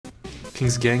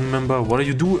King's gang member. What are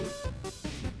you doing?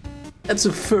 That's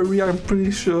a furry, I'm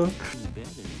pretty sure.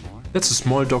 That's a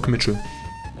small dog Mitchell.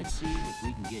 Let's see if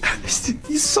we can get you.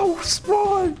 He's so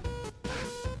small.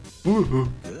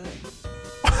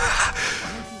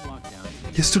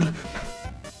 He's still.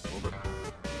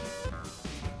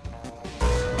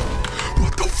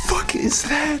 What the fuck is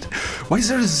that? Why is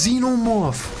there a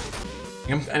xenomorph?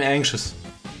 I'm anxious.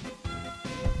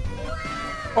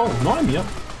 Oh, Mania.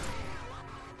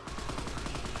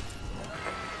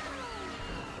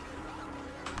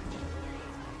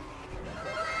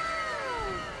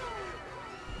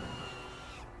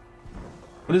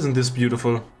 But isn't this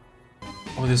beautiful?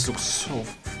 Oh, this looks so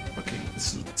fucking.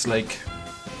 It's like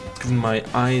giving my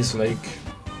eyes like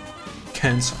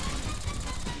cancer.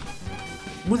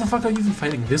 Who the fuck are you even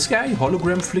fighting? This guy?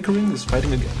 Hologram flickering is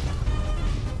fighting again.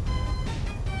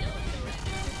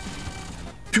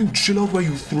 Dude, chill out while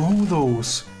you throw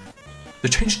those. They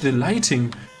changed the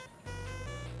lighting.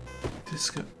 This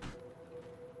guy.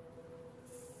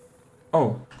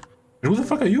 Oh. Who the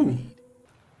fuck are you?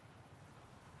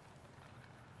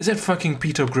 Is that fucking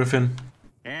Peter Griffin?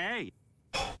 Hey!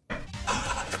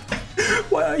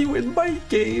 Why are you in my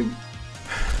game?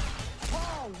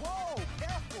 Whoa,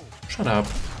 careful. Shut up.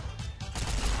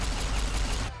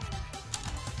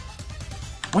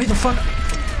 Why the fuck?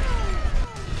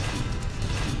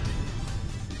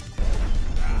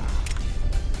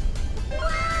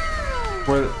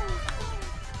 Well,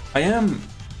 I am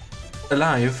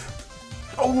alive.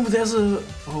 Oh, there's a...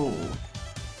 Oh.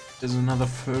 There's another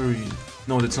furry.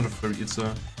 No, that's not a furry, it's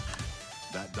a...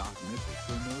 That Doc Mitchell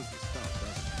sure knows his stuff,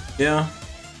 doesn't Yeah.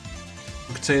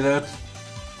 You could say that.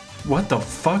 What the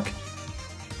fuck?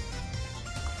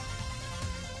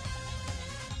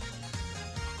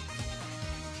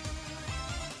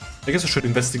 I guess I should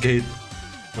investigate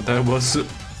what that was.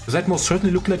 Does that most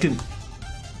certainly look like a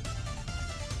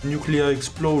nuclear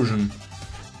explosion?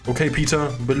 Okay,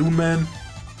 Peter, Balloon Man.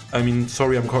 I mean,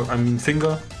 sorry, I mean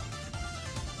Finger.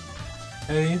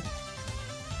 Hey,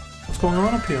 what's going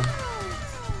on up here?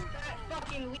 That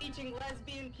fucking leeching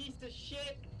lesbian piece of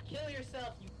shit. Kill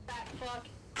yourself, you fat fuck.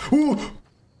 Ooh.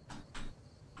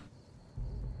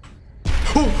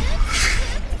 Oh!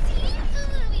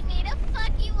 We made a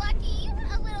fucky wucky,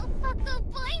 a little fucko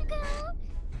boingo.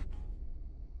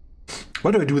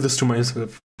 Why do I do this to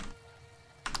myself?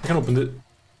 I can open it.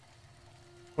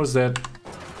 What is that?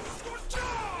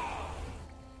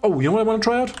 Oh, you know what I want to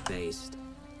try out? Based.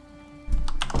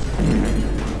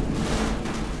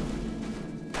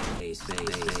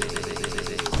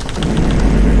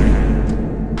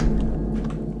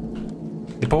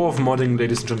 The power of modding,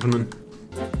 ladies and gentlemen.